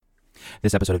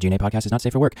This episode of G.N.A podcast is not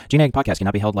safe for work. G.N.A podcast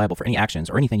cannot be held liable for any actions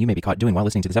or anything you may be caught doing while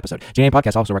listening to this episode. G.N.A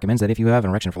podcast also recommends that if you have an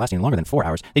erection for lasting longer than 4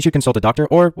 hours, they should consult a doctor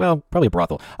or, well, probably a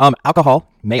brothel. Alcohol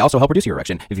may also help reduce your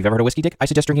erection. If you've ever heard of whiskey dick, I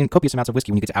suggest drinking copious amounts of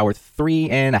whiskey when you get to hour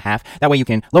 3.5. That way you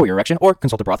can lower your erection or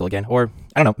consult a brothel again. Or,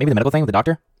 I don't know, maybe the medical thing with the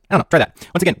doctor? I don't know. Try that.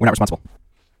 Once again, we're not responsible.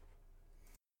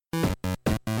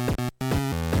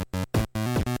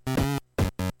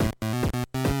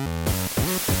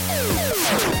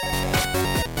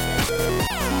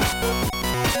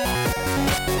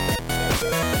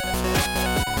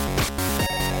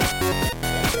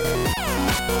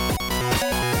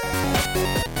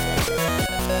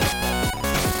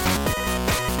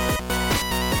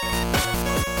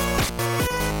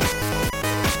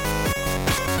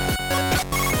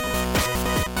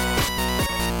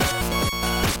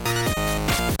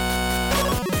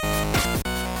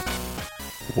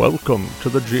 Welcome to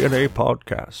the G.N.A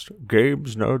podcast,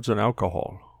 Games, Nerds, and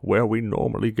Alcohol, where we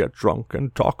normally get drunk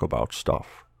and talk about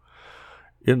stuff.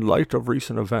 In light of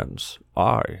recent events,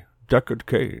 I, Deckard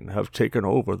Cain, have taken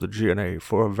over the G.N.A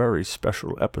for a very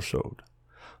special episode.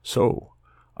 So,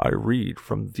 I read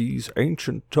from these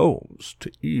ancient tomes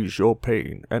to ease your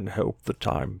pain and help the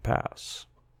time pass.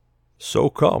 So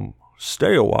come,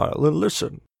 stay a while and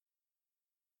listen.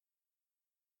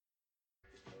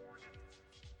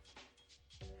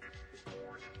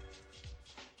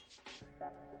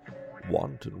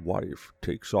 Wanton wife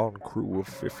takes on crew of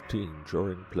 15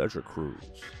 during pleasure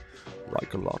cruise.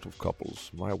 Like a lot of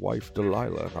couples, my wife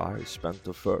Delilah and I spent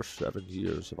the first 7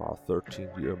 years of our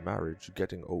 13-year marriage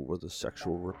getting over the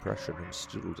sexual repression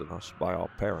instilled in us by our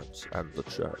parents and the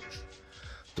church.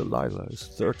 Delilah is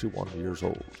 31 years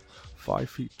old, 5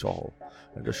 feet tall,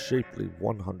 and a shapely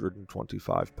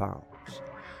 125 pounds.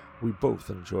 We both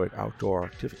enjoyed outdoor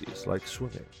activities like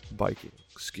swimming, biking,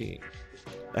 skiing,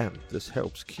 and this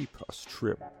helps keep us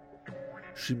trim.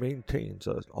 She maintains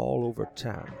an all-over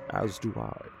tan, as do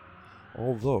I.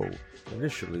 Although,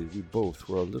 initially we both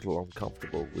were a little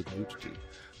uncomfortable with nudity,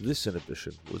 this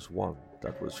inhibition was one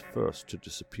that was first to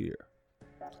disappear.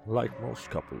 Like most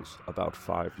couples, about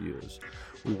 5 years,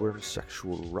 we were in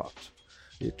sexual rut.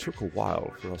 It took a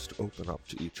while for us to open up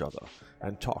to each other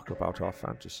and talk about our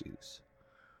fantasies.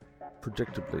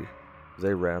 Predictably,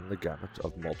 they ran the gamut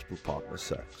of multiple partner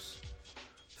sex.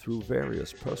 Through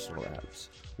various personal ads,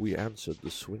 we answered the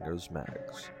swingers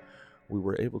mags. We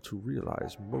were able to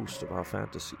realize most of our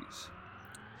fantasies.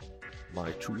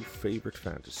 My two favorite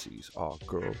fantasies are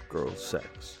girl-girl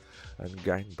sex and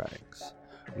gangbangs.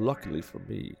 Luckily for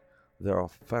me, there are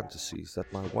fantasies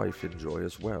that my wife enjoys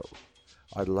as well.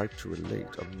 I'd like to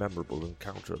relate a memorable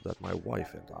encounter that my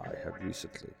wife and I had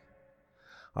recently.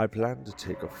 I planned to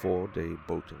take a 4-day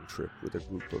boating trip with a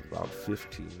group of about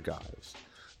 15 guys.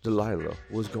 Delilah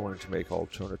was going to make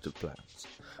alternative plans,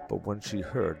 but when she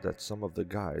heard that some of the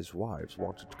guys' wives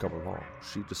wanted to come along,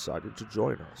 she decided to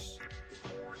join us.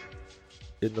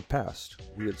 In the past,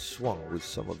 we had swung with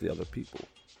some of the other people,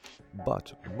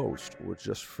 but most were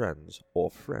just friends or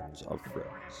friends of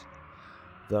friends.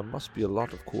 There must be a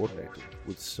lot of coordinating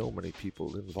with so many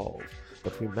people involved,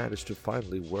 but we managed to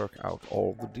finally work out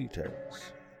all the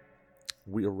details.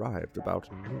 We arrived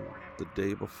about noon the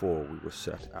day before we were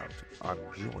set out and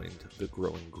joined the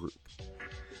growing group.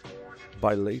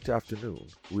 By late afternoon,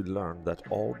 we learned that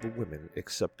all the women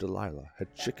except Delilah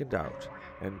had chickened out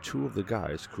and 2 of the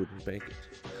guys couldn't make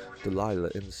it.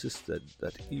 Delilah insisted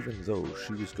that even though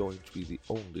she was going to be the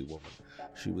only woman,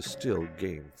 she was still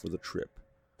game for the trip.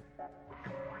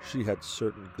 She had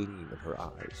certain gleam in her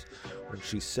eyes when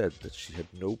she said that she had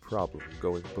no problem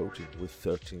going boating with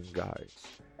 13 guys.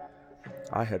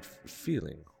 I had a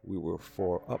feeling we were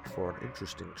up for an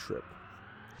interesting trip.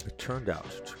 It turned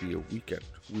out to be a weekend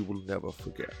we will never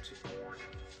forget.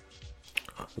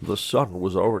 The sun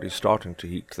was already starting to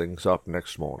heat things up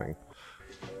next morning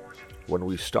when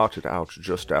we started out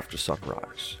just after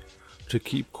sunrise. To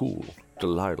keep cool,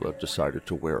 Delilah decided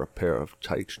to wear a pair of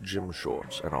tight gym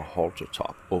shorts and a halter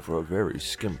top over a very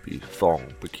skimpy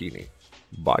thong bikini.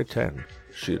 By 10,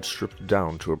 she had stripped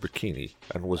down to a bikini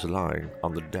and was lying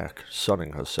on the deck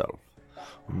sunning herself.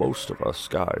 Most of us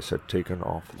guys had taken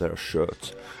off their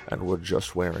shirts and were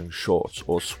just wearing shorts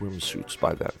or swimsuits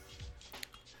by then.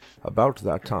 About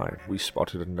that time, we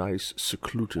spotted a nice,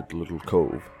 secluded little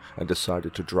cove and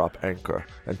decided to drop anchor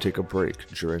and take a break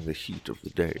during the heat of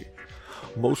the day.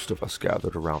 Most of us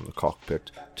gathered around the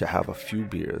cockpit to have a few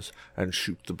beers and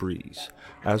shoot the breeze.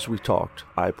 As we talked,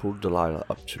 I pulled Delilah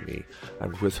up to me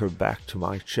and with her back to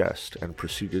my chest and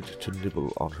proceeded to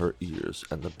nibble on her ears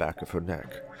and the back of her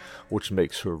neck, which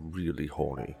makes her really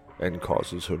horny and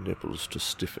causes her nipples to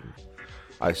stiffen.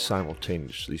 I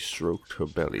simultaneously stroked her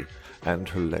belly and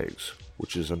her legs,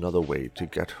 which is another way to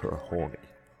get her horny,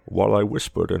 while I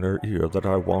whispered in her ear that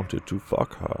I wanted to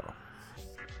fuck her.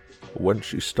 When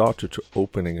she started to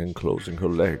opening and closing her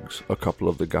legs, a couple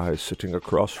of the guys sitting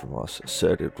across from us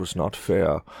said it was not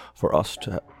fair for us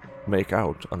to make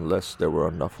out unless there were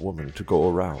enough women to go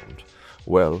around.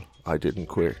 Well, I didn't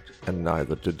quit, and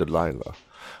neither did Delilah.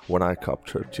 When I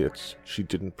cupped her tits, she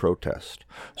didn't protest,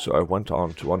 so I went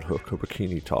on to unhook her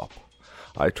bikini top.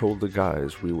 I told the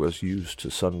guys we was used to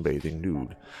sunbathing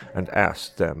nude, and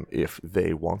asked them if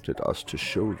they wanted us to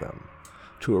show them.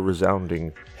 To a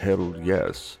resounding hell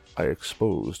yes, I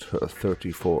exposed her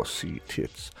 34C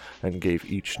tits and gave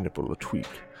each nipple a tweak,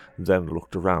 then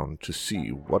looked around to see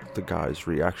what the guy's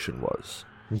reaction was.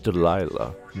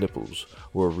 Delilah's nipples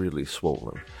were really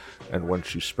swollen, and when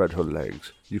she spread her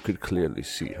legs, you could clearly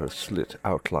see her slit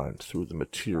outlined through the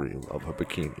material of her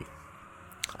bikini.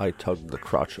 I tugged the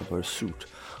crotch of her suit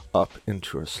up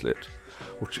into her slit,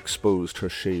 which exposed her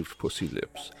shaved pussy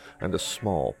lips and a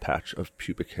small patch of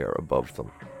pubic hair above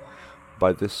them.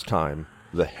 By this time,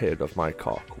 the head of my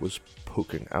cock was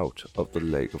poking out of the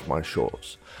leg of my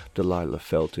shorts. Delilah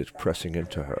felt it pressing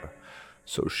into her,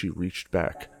 so she reached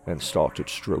back and started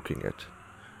stroking it.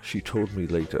 She told me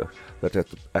later that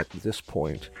at this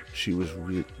point she was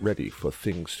ready for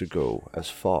things to go as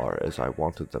far as I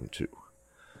wanted them to.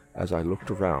 As I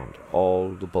looked around all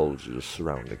the bulges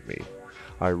surrounding me,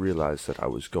 I realized that I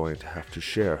was going to have to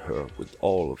share her with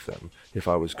all of them if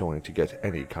I was going to get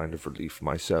any kind of relief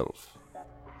myself.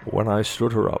 When I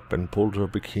stood her up and pulled her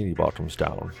bikini bottoms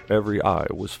down, every eye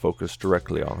was focused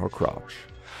directly on her crotch.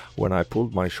 When I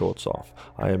pulled my shorts off,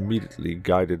 I immediately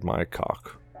guided my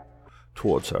cock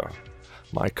towards her.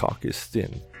 My cock is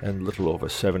thin and little over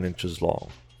 7 inches long,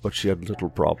 but she had little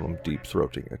problem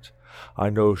deep-throating it. I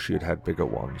know she had had bigger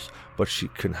ones, but she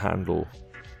can handle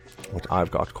what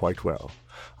I've got quite well.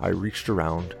 I reached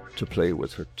around to play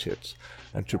with her tits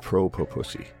and to probe her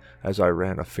pussy. As I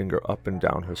ran a finger up and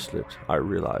down her slit, I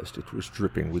realized it was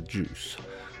dripping with juice.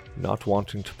 Not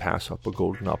wanting to pass up a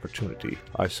golden opportunity,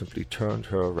 I simply turned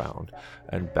her around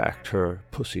and backed her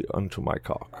pussy onto my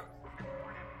cock.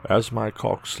 As my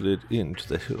cock slid into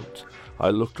the hilt, I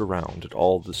looked around at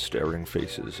all the staring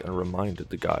faces and reminded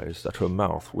the guys that her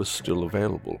mouth was still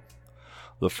available.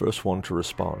 The first one to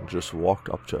respond just walked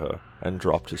up to her and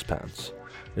dropped his pants.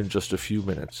 In just a few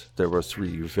minutes, there were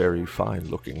 3 very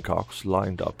fine-looking cocks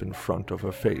lined up in front of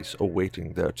her face,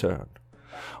 awaiting their turn.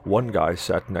 One guy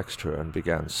sat next to her and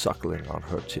began suckling on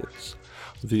her tits.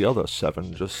 The other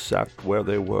 7 just sat where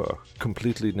they were,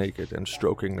 completely naked and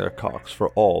stroking their cocks for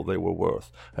all they were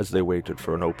worth as they waited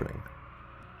for an opening.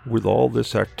 With all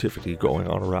this activity going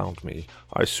on around me,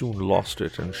 I soon lost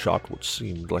it and shot what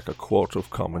seemed like a quart of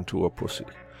cum into her pussy.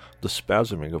 The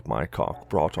spasming of my cock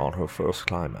brought on her first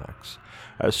climax.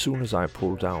 As soon as I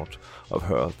pulled out of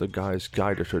her, the guys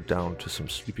guided her down to some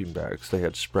sleeping bags they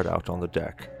had spread out on the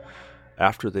deck.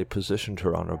 After they positioned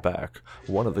her on her back,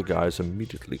 one of the guys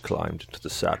immediately climbed into the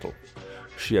saddle.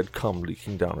 She had cum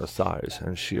leaking down her thighs,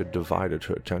 and she had divided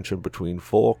her attention between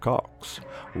 4 cocks,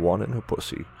 1 in her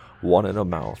pussy, 1 in her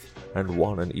mouth, and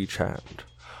 1 in each hand.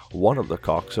 One of the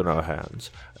cocks in her hands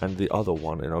and the other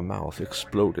one in her mouth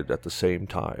exploded at the same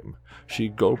time. She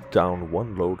gulped down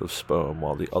 1 load of sperm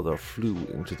while the other flew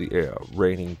into the air,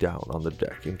 raining down on the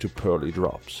deck into pearly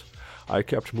drops. I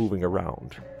kept moving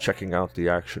around, checking out the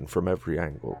action from every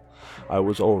angle. I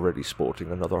was already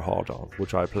sporting another hard-on,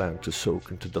 which I planned to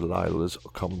soak into Delilah's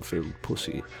cum-filled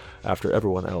pussy after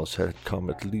everyone else had come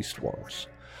at least once.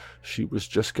 She was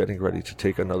just getting ready to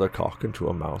take another cock into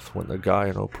her mouth when the guy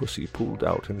in her pussy pulled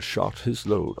out and shot his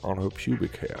load on her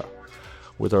pubic hair.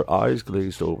 With her eyes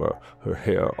glazed over, her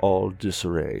hair all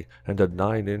disarray, and a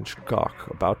 9-inch cock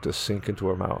about to sink into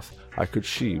her mouth, I could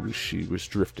see she was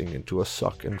drifting into a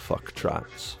suck and fuck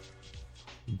trance.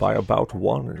 By about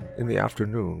 1 in the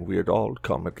afternoon, we had all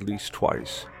come at least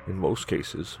twice, in most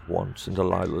cases once in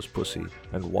Delilah's pussy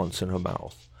and once in her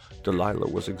mouth. Delilah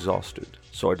was exhausted,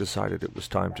 so I decided it was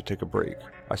time to take a break.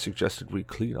 I suggested we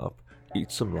clean up,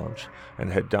 eat some lunch,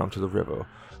 and head down to the river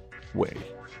way.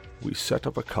 We set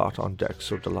up a cot on deck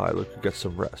so Delilah could get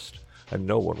some rest, and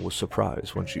no one was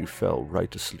surprised when she fell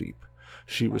right asleep.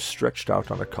 She was stretched out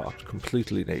on a cot,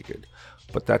 completely naked,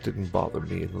 but that didn't bother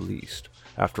me in the least.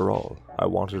 After all, I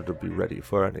wanted her to be ready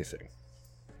for anything.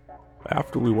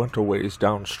 After we went a ways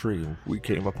downstream, we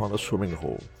came upon a swimming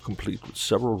hole, complete with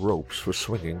several ropes for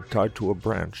swinging tied to a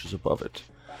branch above it.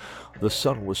 The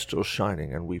sun was still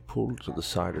shining, and we pulled to the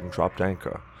side and dropped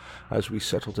anchor. As we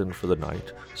settled in for the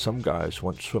night, some guys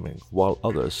went swimming, while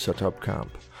others set up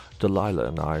camp. Delilah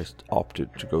and I opted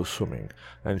to go swimming,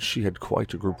 and she had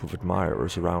quite a group of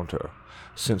admirers around her.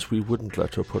 Since we wouldn't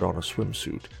let her put on a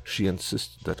swimsuit, she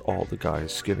insisted that all the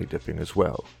guys skinny dipping as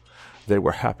well. They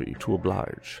were happy to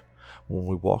oblige. When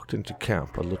we walked into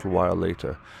camp a little while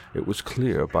later, it was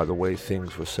clear by the way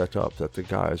things were set up that the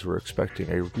guys were expecting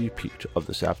a repeat of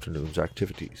this afternoon's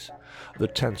activities. The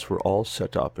tents were all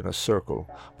set up in a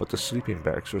circle, but the sleeping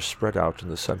bags were spread out in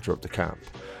the center of the camp.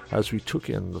 As we took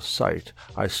in the sight,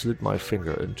 I slid my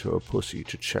finger into her pussy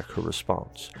to check her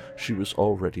response. She was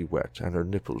already wet, and her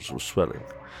nipples were swelling.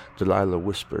 Delilah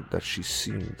whispered that she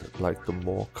seemed like the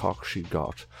more cock she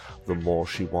got, the more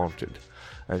she wanted,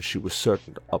 and she was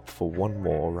certain up for one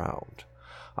more round.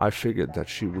 I figured that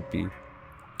she would be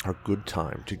a good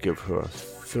time to give her a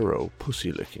thorough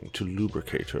pussy licking to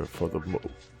lubricate her for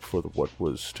what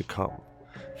was to come.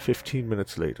 15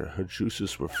 minutes later, her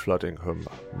juices were flooding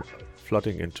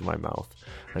into my mouth,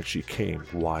 and she came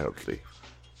wildly.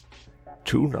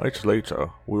 2 nights later,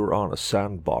 we were on a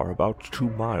sandbar about 2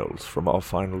 miles from our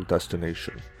final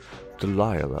destination.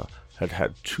 Delilah had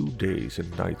had 2 days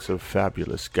and nights of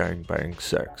fabulous gangbang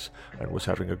sex and was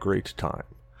having a great time.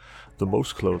 The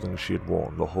most clothing she had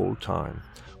worn the whole time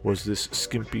was this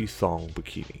skimpy thong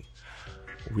bikini.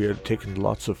 We had taken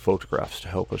lots of photographs to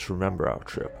help us remember our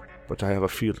trip, but I have a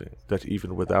feeling that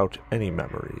even without any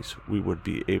memories, we would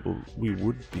be able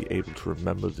to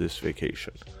remember this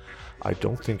vacation. I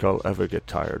don't think I'll ever get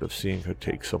tired of seeing her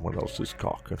take someone else's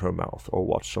cock in her mouth or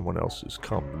watch someone else's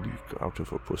cum leak out of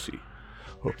her pussy.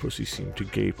 Her pussy seemed to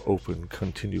gape open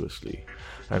continuously,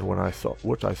 and what I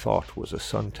thought was a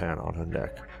suntan on her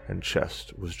neck and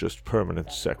chest was just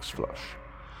permanent sex flush.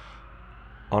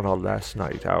 On our last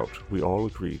night out, we all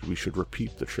agreed we should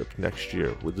repeat the trip next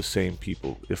year with the same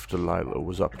people if Delilah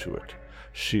was up to it.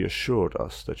 She assured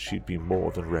us that she'd be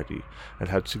more than ready, and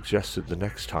had suggested the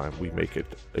next time we make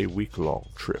it a week-long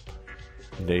trip.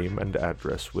 Name and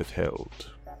address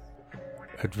withheld.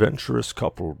 Adventurous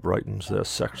couple brightens their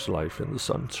sex life in the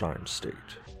Sunshine State.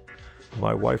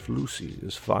 My wife Lucy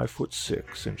is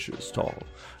 5'6" tall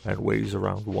and weighs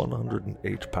around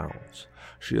 108 pounds.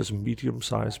 She has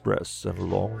medium-sized breasts and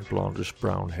long blondish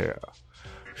brown hair.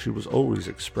 She was always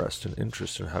expressed an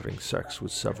interest in having sex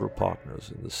with several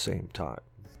partners in the same time.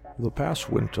 The past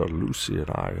winter, Lucy and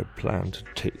I had planned to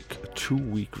take a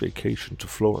 2-week vacation to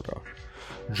Florida.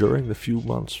 During the few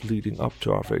months leading up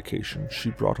to our vacation,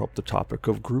 she brought up the topic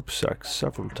of group sex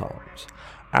several times,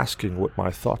 asking what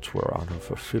my thoughts were on her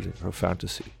fulfilling her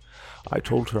fantasy. I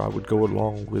told her I would go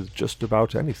along with just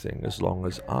about anything as long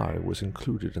as I was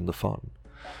included in the fun,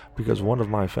 because one of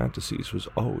my fantasies has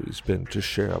always been to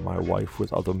share my wife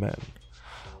with other men.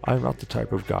 I am not the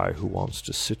type of guy who wants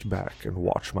to sit back and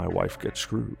watch my wife get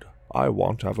screwed. I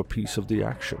want to have a piece of the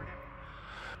action.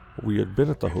 We had been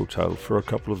at the hotel for a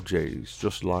couple of days,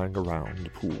 just lying around the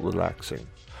pool relaxing.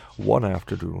 One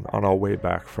afternoon, on our way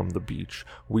back from the beach,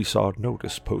 we saw a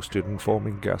notice posted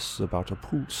informing guests about a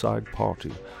poolside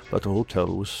party that the hotel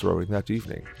was throwing that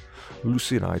evening.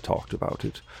 Lucy and I talked about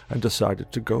it and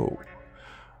decided to go.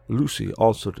 Lucy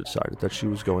also decided that she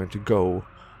was going to go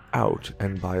out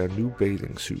and buy a new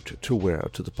bathing suit to wear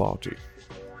to the party.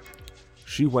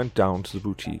 She went down to the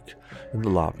boutique in the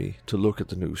lobby to look at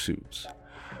the new suits.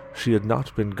 She had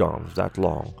not been gone that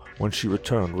long when she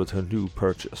returned with her new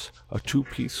purchase, a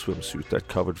 2-piece swimsuit that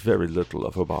covered very little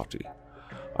of her body.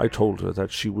 I told her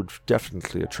that she would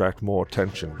definitely attract more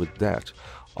attention with that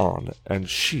on, and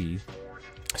she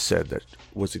said that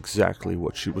was exactly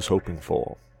what she was hoping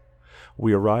for.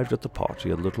 We arrived at the party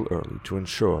a little early to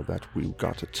ensure that we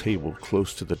got a table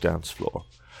close to the dance floor.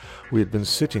 We had been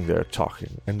sitting there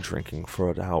talking and drinking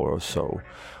for an hour or so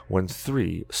when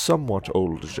 3 somewhat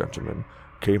older gentlemen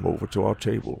came over to our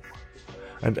table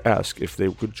and asked if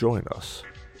they could join us.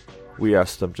 We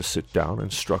asked them to sit down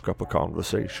and struck up a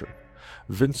conversation.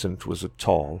 Vincent was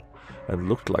tall and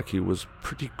looked like he was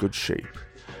pretty good shape.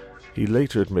 He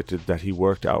later admitted that he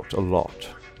worked out a lot.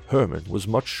 Herman was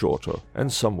much shorter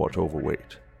and somewhat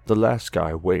overweight. The last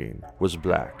guy, Wayne, was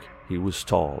black. He was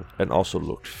tall and also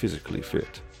looked physically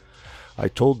fit. I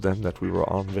told them that we were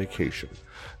on vacation.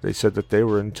 They said that they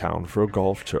were in town for a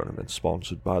golf tournament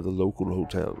sponsored by the local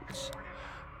hotels.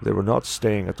 They were not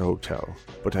staying at the hotel,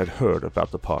 but had heard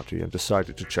about the party and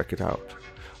decided to check it out.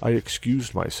 I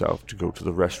excused myself to go to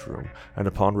the restroom, and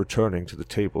upon returning to the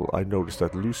table I noticed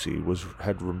that Lucy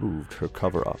had removed her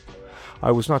cover-up.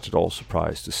 I was not at all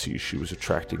surprised to see she was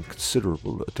attracting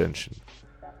considerable attention,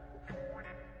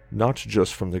 not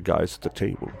just from the guys at the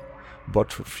table,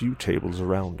 but few tables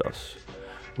around us.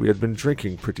 We had been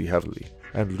drinking pretty heavily,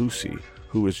 and Lucy,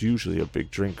 who is usually a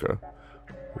big drinker,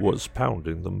 was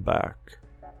pounding them back.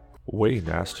 Wayne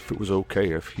asked if it was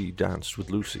okay if he danced with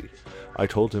Lucy. I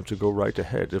told him to go right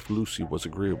ahead if Lucy was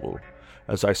agreeable.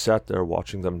 As I sat there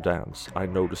watching them dance, I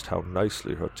noticed how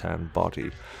nicely her tan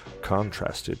body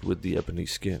contrasted with the ebony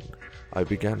skin. I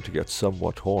began to get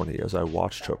somewhat horny as I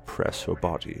watched her press her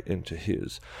body into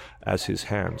his, as his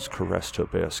hands caressed her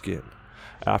bare skin.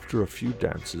 After a few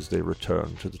dances they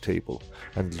returned to the table,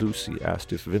 and Lucy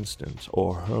asked if Vincent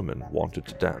or Herman wanted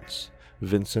to dance.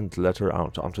 Vincent led her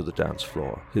out onto the dance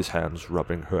floor, his hands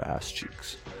rubbing her ass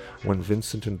cheeks. When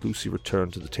Vincent and Lucy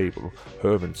returned to the table,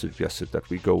 Herman suggested that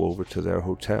we go over to their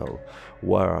hotel,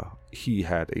 where he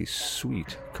had a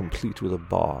suite complete with a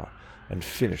bar, and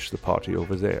finish the party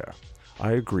over there.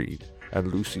 I agreed,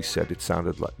 and Lucy said it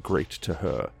sounded great to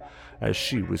her, as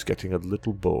she was getting a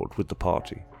little bored with the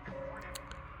party.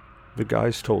 The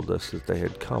guys told us that they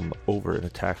had come over in a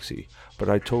taxi, but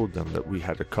I told them that we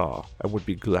had a car and would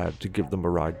be glad to give them a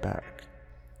ride back.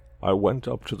 I went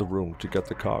up to the room to get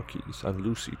the car keys, and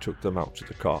Lucy took them out to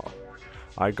the car.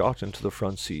 I got into the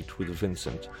front seat with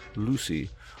Vincent. Lucy,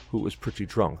 who was pretty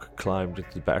drunk, climbed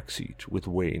into the back seat with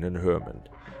Wayne and Herman.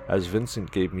 As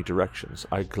Vincent gave me directions,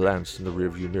 I glanced in the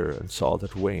rearview mirror and saw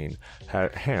that Wayne's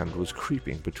hand was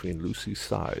creeping between Lucy's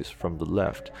thighs from the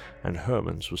left, and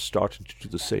Herman's was starting to do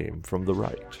the same from the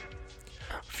right.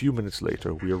 A few minutes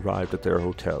later, we arrived at their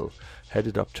hotel,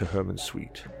 headed up to Herman's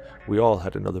suite. We all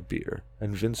had another beer,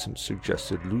 and Vincent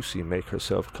suggested Lucy make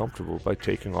herself comfortable by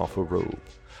taking off her robe.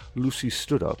 Lucy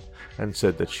stood up and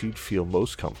said that she'd feel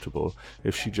most comfortable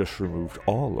if she just removed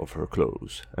all of her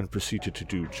clothes, and proceeded to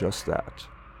do just that.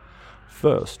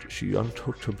 First, she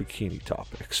unhooked her bikini top,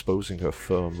 exposing her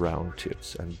firm round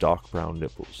tits and dark brown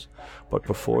nipples. But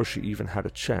before she even had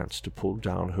a chance to pull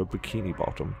down her bikini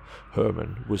bottom,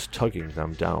 Herman was tugging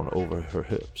them down over her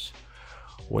hips.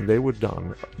 When they were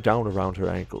down around her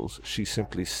ankles, she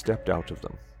simply stepped out of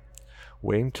them.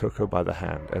 Wayne took her by the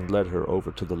hand and led her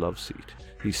over to the love seat.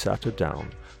 He sat her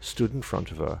down, stood in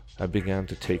front of her, and began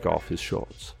to take off his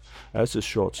shorts. As his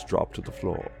shorts dropped to the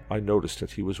floor, I noticed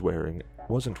that he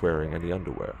wasn't wearing any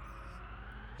underwear.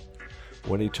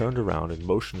 When he turned around and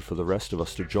motioned for the rest of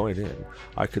us to join in,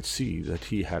 I could see that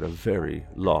he had a very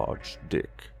large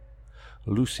dick.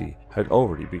 Lucy had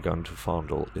already begun to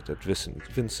fondle it at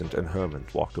Vincent and Herman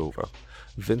walked over.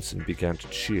 Vincent began to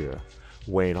cheer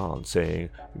Wayne on, saying,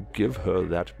 "Give her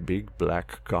that big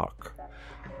black cock.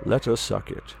 Let her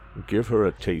suck it. Give her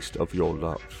a taste of your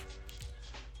love."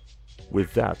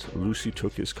 With that, Lucy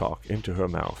took his cock into her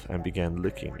mouth and began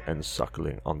licking and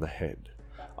suckling on the head.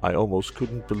 I almost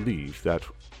couldn't believe that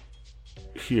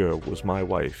here was my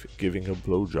wife giving a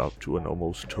blowjob to an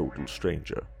almost total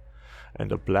stranger,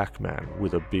 and a black man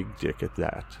with a big dick at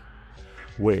that.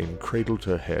 Wayne cradled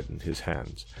her head in his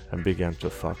hands and began to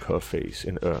fuck her face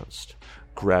in earnest,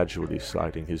 gradually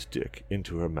sliding his dick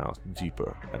into her mouth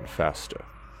deeper and faster.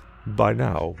 By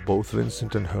now, both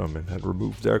Vincent and Herman had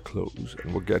removed their clothes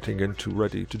and were getting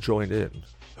ready to join in.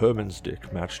 Herman's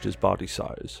dick matched his body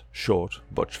size, short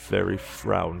but very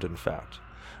round and fat.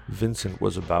 Vincent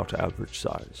was about average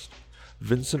sized.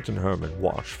 Vincent and Herman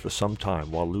watched for some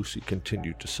time while Lucy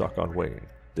continued to suck on Wayne.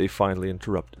 They finally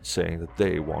interrupted, saying that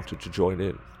they wanted to join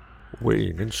in.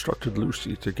 Wayne instructed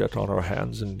Lucy to get on her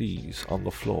hands and knees on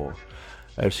the floor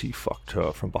as he fucked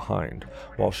her from behind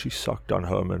while she sucked on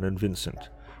Herman and Vincent.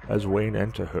 As Wayne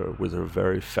entered her with her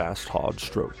very fast, hard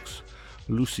strokes,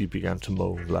 Lucy began to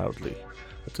moan loudly.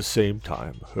 At the same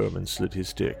time, Herman slid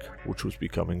his dick, which was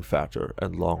becoming fatter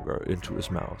and longer, into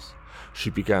his mouth. She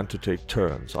began to take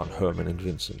turns on Herman and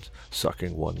Vincent,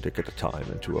 sucking one dick at a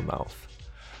time into her mouth.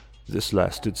 This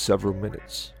lasted several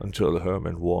minutes, until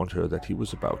Herman warned her that he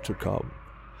was about to come.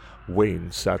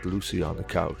 Wayne sat Lucy on the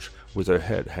couch, with her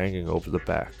head hanging over the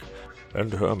back,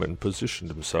 and Herman positioned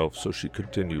himself so she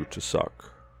continued to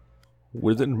suck.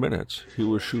 Within minutes, he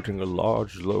was shooting a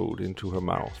large load into her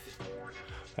mouth.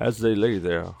 As they lay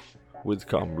there, with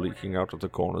cum leaking out of the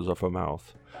corners of her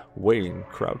mouth, Wayne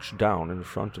crouched down in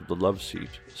front of the love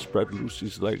seat, spread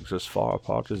Lucy's legs as far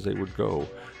apart as they would go,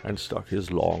 and stuck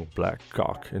his long black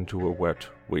cock into her wet,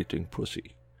 waiting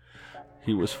pussy.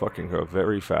 He was fucking her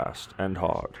very fast and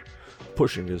hard,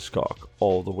 pushing his cock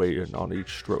all the way in on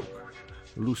each stroke.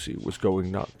 Lucy was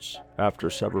going nuts. After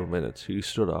several minutes, he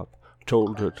stood up,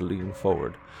 told her to lean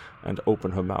forward and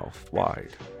open her mouth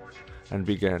wide, and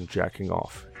began jacking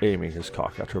off, aiming his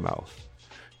cock at her mouth.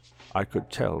 I could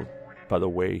tell by the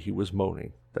way he was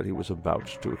moaning that he was about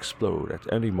to explode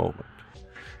at any moment.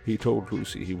 He told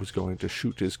Lucy he was going to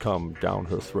shoot his cum down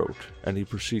her throat, and he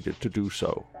proceeded to do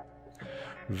so.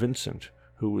 Vincent,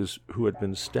 who had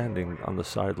been standing on the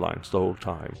sidelines the whole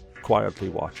time, quietly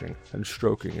watching and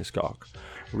stroking his cock,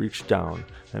 reached down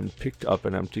and picked up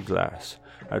an empty glass.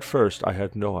 At first I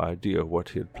had no idea what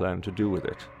he had planned to do with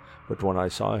it, but when I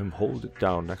saw him hold it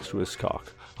down next to his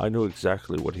cock, I knew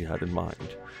exactly what he had in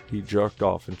mind. He jerked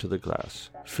off into the glass,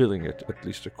 filling it at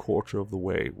least a quarter of the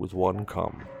way with one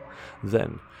cum.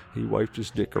 Then he wiped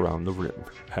his dick around the rim,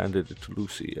 handed it to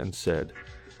Lucy, and said,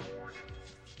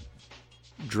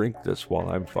 "Drink this while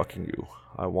I'm fucking you.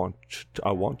 I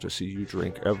want to see you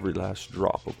drink every last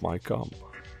drop of my cum."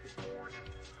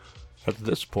 At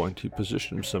this point he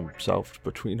positioned himself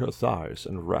between her thighs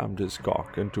and rammed his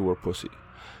cock into her pussy.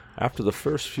 After the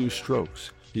first few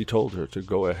strokes, he told her to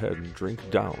go ahead and drink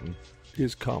down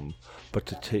his cum, but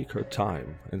to take her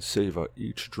time and savor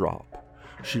each drop.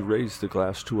 She raised the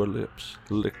glass to her lips,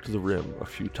 licked the rim a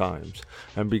few times,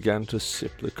 and began to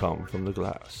sip the cum from the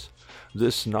glass.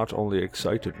 This not only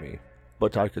excited me,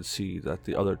 but I could see that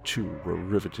the other two were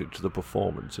riveted to the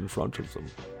performance in front of them.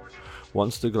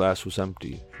 Once the glass was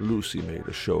empty, Lucy made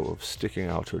a show of sticking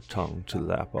out her tongue to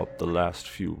lap up the last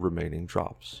few remaining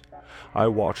drops. I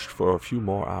watched for a few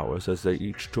more hours as they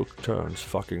each took turns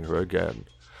fucking her again.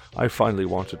 I finally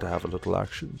wanted to have a little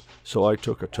action, so I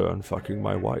took a turn fucking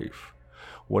my wife.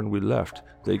 When we left,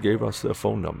 they gave us their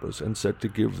phone numbers and said to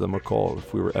give them a call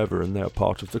if we were ever in their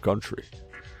part of the country.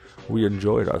 We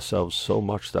enjoyed ourselves so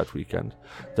much that weekend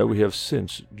that we have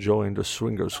since joined a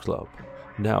swingers club.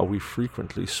 Now we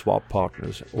frequently swap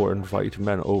partners or invite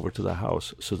men over to the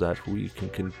house so that we can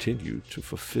continue to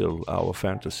fulfill our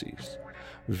fantasies.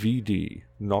 VD,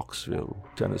 Knoxville,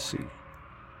 Tennessee.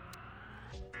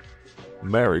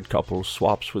 Married couple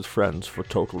swaps with friends for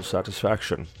total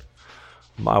satisfaction.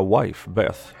 My wife,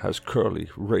 Beth, has curly,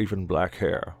 raven black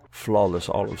hair, flawless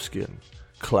olive skin,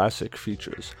 classic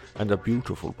features, and a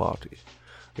beautiful body.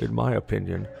 In my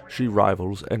opinion, she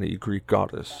rivals any Greek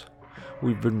goddess.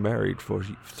 We've been married for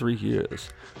 3 years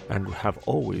and have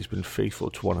always been faithful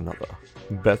to one another.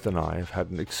 Beth and I have had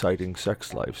an exciting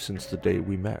sex life since the day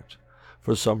we met.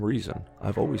 For some reason,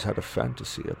 I've always had a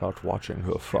fantasy about watching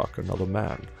her fuck another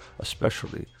man,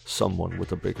 especially someone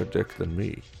with a bigger dick than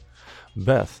me.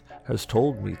 Beth has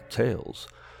told me tales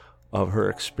of her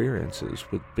experiences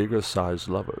with bigger-sized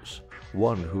lovers,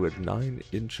 one who had 9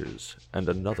 inches and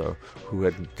another who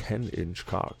had 10-inch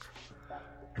cock.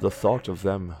 The thought of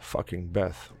them fucking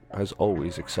Beth has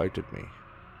always excited me.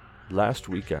 Last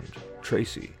weekend,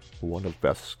 Tracy, one of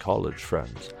Beth's college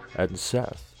friends, and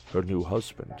Seth, her new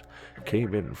husband,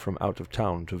 came in from out of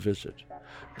town to visit.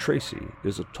 Tracy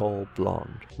is a tall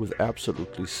blonde with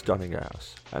absolutely stunning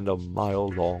ass and a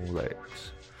mile-long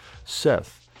legs.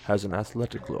 Seth has an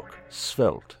athletic look,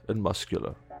 svelte and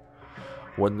muscular.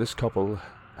 When this couple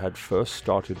had first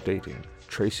started dating,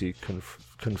 Tracy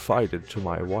confided to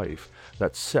my wife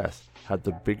that Seth had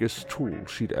the biggest tool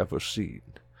she'd ever seen.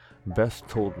 Beth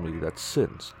told me that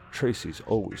since, Tracy's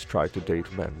always tried to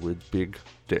date men with big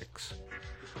dicks.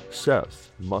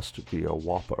 Seth must be a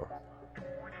whopper.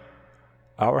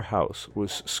 Our house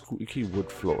was squeaky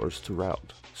wood floors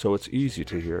throughout, so it's easy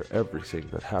to hear everything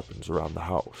that happens around the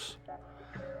house.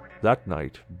 That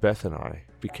night, Beth and I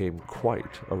became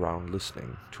quiet around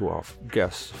listening to our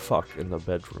guests fuck in the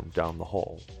bedroom down the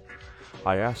hall.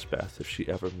 I asked Beth if she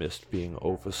ever missed being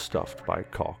overstuffed by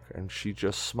cock, and she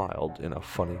just smiled in a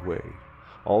funny way.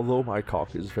 Although my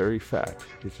cock is very fat,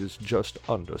 it is just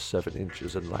under 7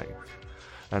 inches in length,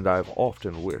 and I've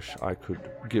often wished I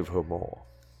could give her more.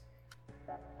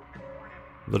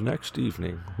 The next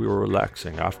evening, we were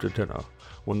relaxing after dinner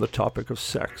when the topic of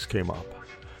sex came up.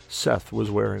 Seth was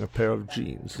wearing a pair of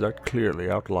jeans that clearly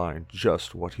outlined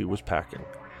just what he was packing.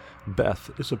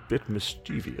 Beth is a bit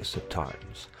mischievous at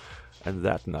times, and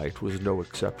that night was no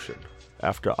exception.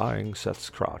 After eyeing Seth's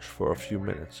crotch for a few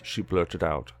minutes, she blurted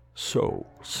out, "So,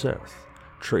 Seth,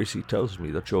 Tracy tells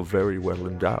me that you're very well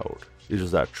endowed.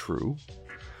 Is that true?"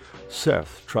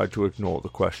 Seth tried to ignore the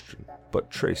question,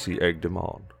 but Tracy egged him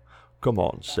on. "Come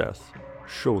on, Seth,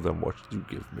 show them what you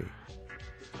give me."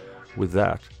 With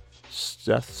that,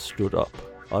 Seth stood up,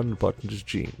 unbuttoned his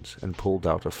jeans, and pulled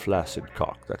out a flaccid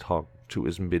cock that hung to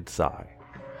his mid-thigh.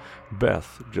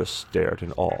 Beth just stared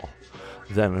in awe.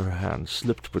 Then her hand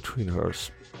slipped between her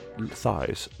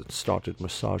thighs and started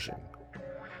massaging.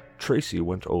 Tracy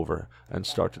went over and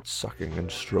started sucking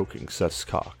and stroking Seth's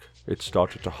cock. It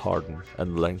started to harden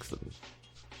and lengthen.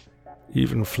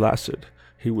 Even flaccid,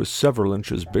 he was several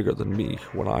inches bigger than me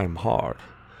when I'm hard,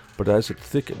 but as it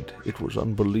thickened, it was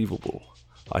unbelievable.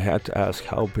 I had to ask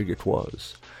how big it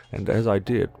was, and as I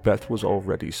did, Beth was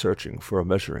already searching for a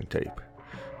measuring tape.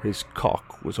 His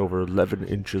cock was over 11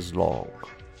 inches long.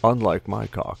 unlike my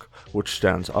cock, which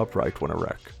stands upright when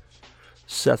erect.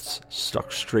 Seth's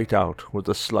stuck straight out with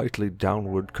a slightly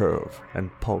downward curve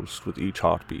and pulsed with each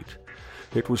heartbeat.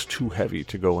 It was too heavy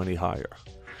to go any higher.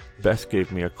 Beth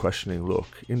gave me a questioning look,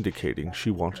 indicating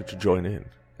she wanted to join in,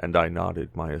 and I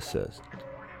nodded my assent.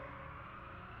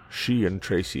 She and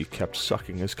Tracy kept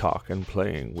sucking his cock and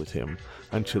playing with him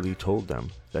until he told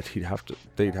them that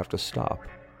they'd have to stop,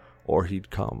 or he'd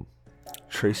come.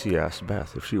 Tracy asked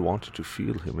Beth if she wanted to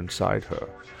feel him inside her.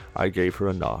 I gave her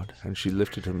a nod, and she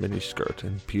lifted her miniskirt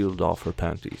and peeled off her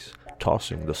panties,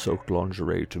 tossing the soaked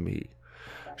lingerie to me.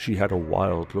 She had a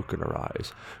wild look in her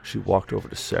eyes. She walked over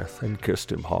to Seth and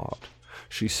kissed him hard.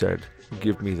 She said,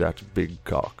 "Give me that big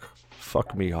cock.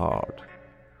 Fuck me hard."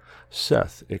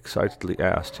 Seth excitedly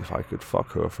asked if I could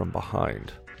fuck her from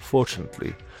behind.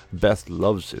 Fortunately, Beth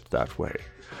loves it that way.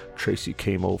 Tracy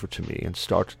came over to me and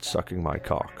started sucking my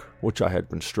cock, which I had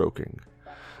been stroking.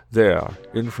 There,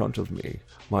 in front of me,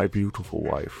 my beautiful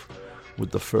wife,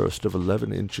 with the first of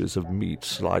 11 inches of meat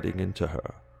sliding into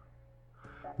her.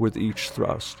 With each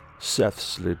thrust, Seth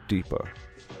slid deeper.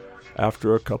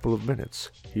 After a couple of minutes,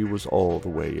 he was all the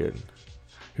way in.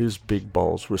 His big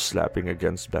balls were slapping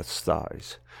against Beth's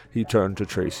thighs. He turned to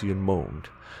Tracy and moaned,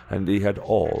 and he had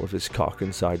all of his cock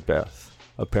inside Beth.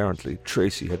 Apparently,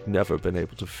 Tracy had never been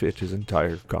able to fit his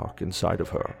entire cock inside of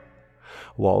her.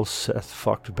 While Seth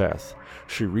fucked Beth,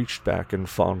 she reached back and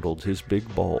fondled his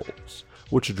big balls,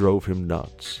 which drove him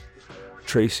nuts.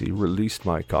 Tracy released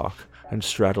my cock and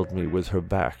straddled me with her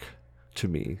back to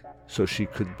me so she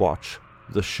could watch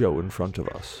the show in front of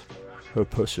us. Her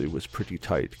pussy was pretty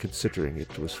tight, considering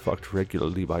it was fucked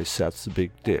regularly by Seth's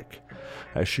big dick.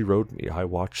 As she rode me, I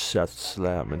watched Seth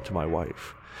slam into my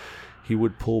wife. He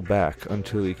would pull back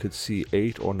until he could see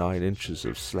 8 or 9 inches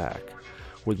of slack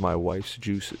with my wife's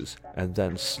juices, and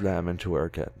then slam into her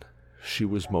again. She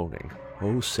was moaning,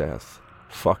 "Oh, Seth,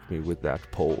 fuck me with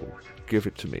that pole. Give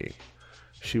it to me."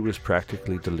 She was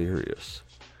practically delirious.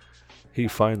 He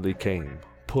finally came,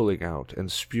 pulling out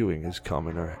and spewing his cum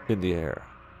in the air.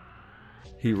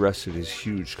 He rested his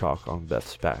huge cock on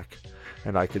Beth's back,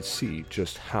 and I could see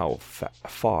just how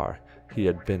far he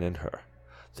had been in her.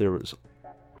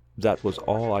 That was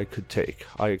all I could take.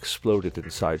 I exploded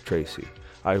inside Tracy.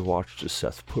 I watched as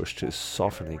Seth pushed his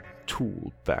softening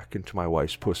tool back into my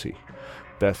wife's pussy.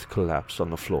 Beth collapsed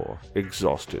on the floor,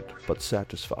 exhausted but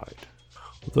satisfied.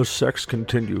 The sex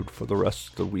continued for the rest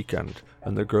of the weekend,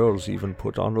 and the girls even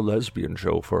put on a lesbian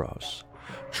show for us.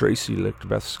 Tracy licked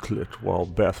Beth's clit while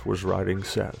Beth was riding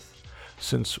Seth.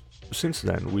 Since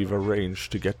then, we've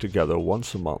arranged to get together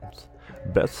once a month.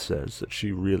 Beth says that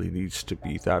she really needs to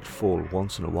be that full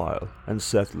once in a while, and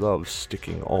Seth loves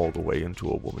sticking all the way into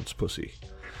a woman's pussy.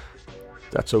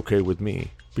 That's okay with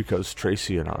me, because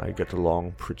Tracy and I get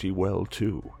along pretty well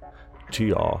too.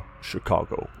 TR,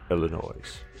 Chicago,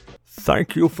 Illinois.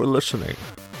 Thank you for listening.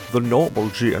 The normal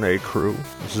G.N.A. crew,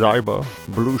 Zyber,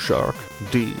 Blue Shark,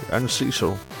 D, and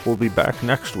Cecil, will be back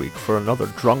next week for another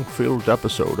drunk-filled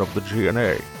episode of the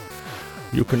G.N.A.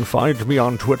 You can find me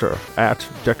on Twitter at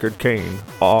Deckard Cain,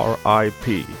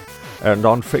 RIP, and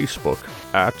on Facebook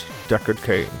at Deckard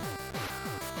Cain.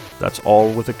 That's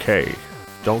all with a K.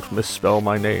 Don't misspell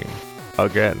my name.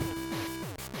 Again.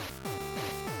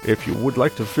 If you would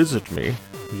like to visit me,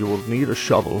 you will need a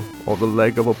shovel or the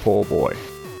leg of a poor boy.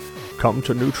 Come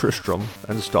to New Tristram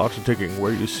and start digging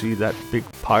where you see that big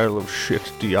pile of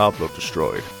shit Diablo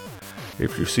destroyed.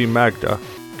 If you see Magda,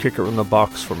 kick her in the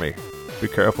box for me. Be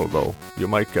careful though, you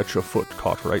might get your foot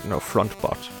caught right in her front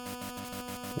butt.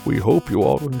 We hope you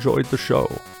all enjoyed the show.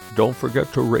 Don't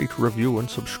forget to rate, review, and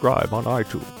subscribe on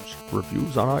iTunes.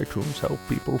 Reviews on iTunes help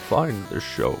people find this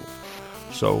show.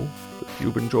 So, if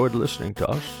you've enjoyed listening to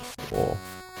us, or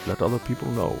let other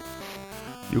people know,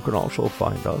 you can also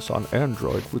find us on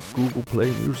Android with Google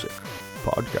Play Music,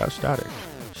 Podcast Addict,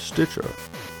 Stitcher,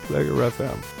 Player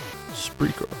FM,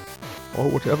 Spreaker, or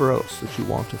whatever else that you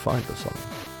want to find us on.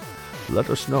 Let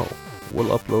us know.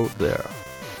 We'll upload there.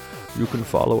 You can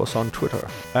follow us on Twitter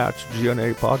at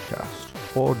G.N.A. Podcast,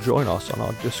 or join us on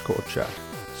our Discord chat.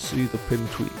 See the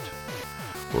pinned tweet.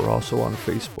 We're also on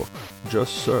Facebook.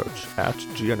 Just search at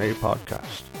G.N.A.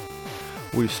 Podcast.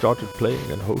 We started playing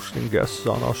and hosting guests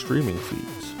on our streaming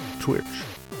feeds, Twitch,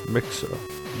 Mixer,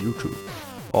 YouTube.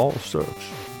 All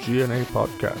search G.N.A.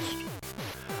 Podcast.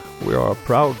 We are a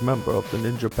proud member of the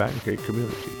Ninja Pancake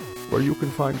community, where you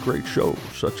can find great shows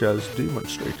such as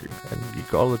Demonstrating and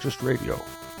Geekologist Radio.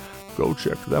 Go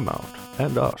check them out,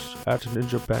 and us at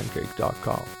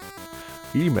ninjapancake.com.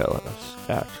 Email us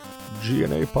at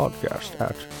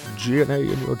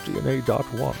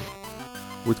gnapodcast@gnainyourdna.1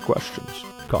 with questions,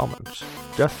 comments,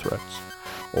 death threats,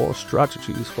 or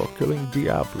strategies for killing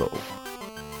Diablo.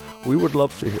 We would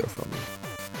love to hear from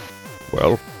you.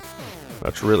 Well,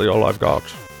 that's really all I've got.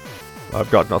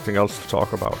 I've got nothing else to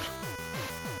talk about.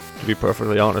 To be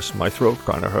perfectly honest, my throat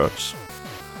kinda hurts.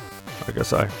 I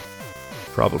guess I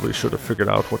probably should have figured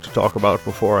out what to talk about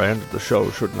before I ended the show,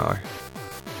 shouldn't I?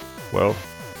 Well,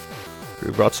 if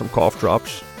you've got some cough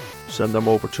drops, send them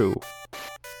over too.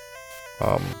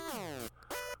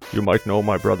 You might know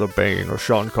my brother Bane or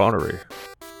Sean Connery.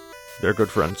 They're good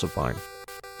friends of mine.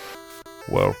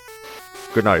 Well,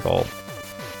 good night all.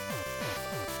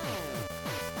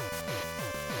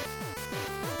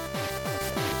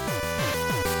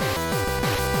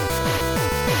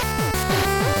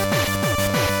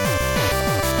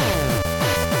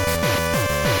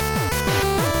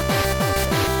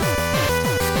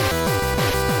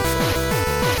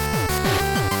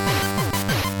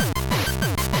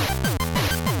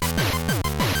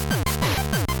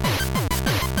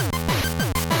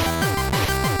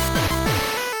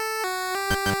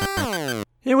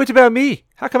 Hey, what about me?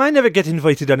 How come I never get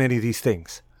invited on any of these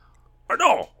things? I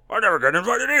know, I never get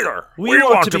invited either. We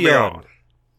want to be on.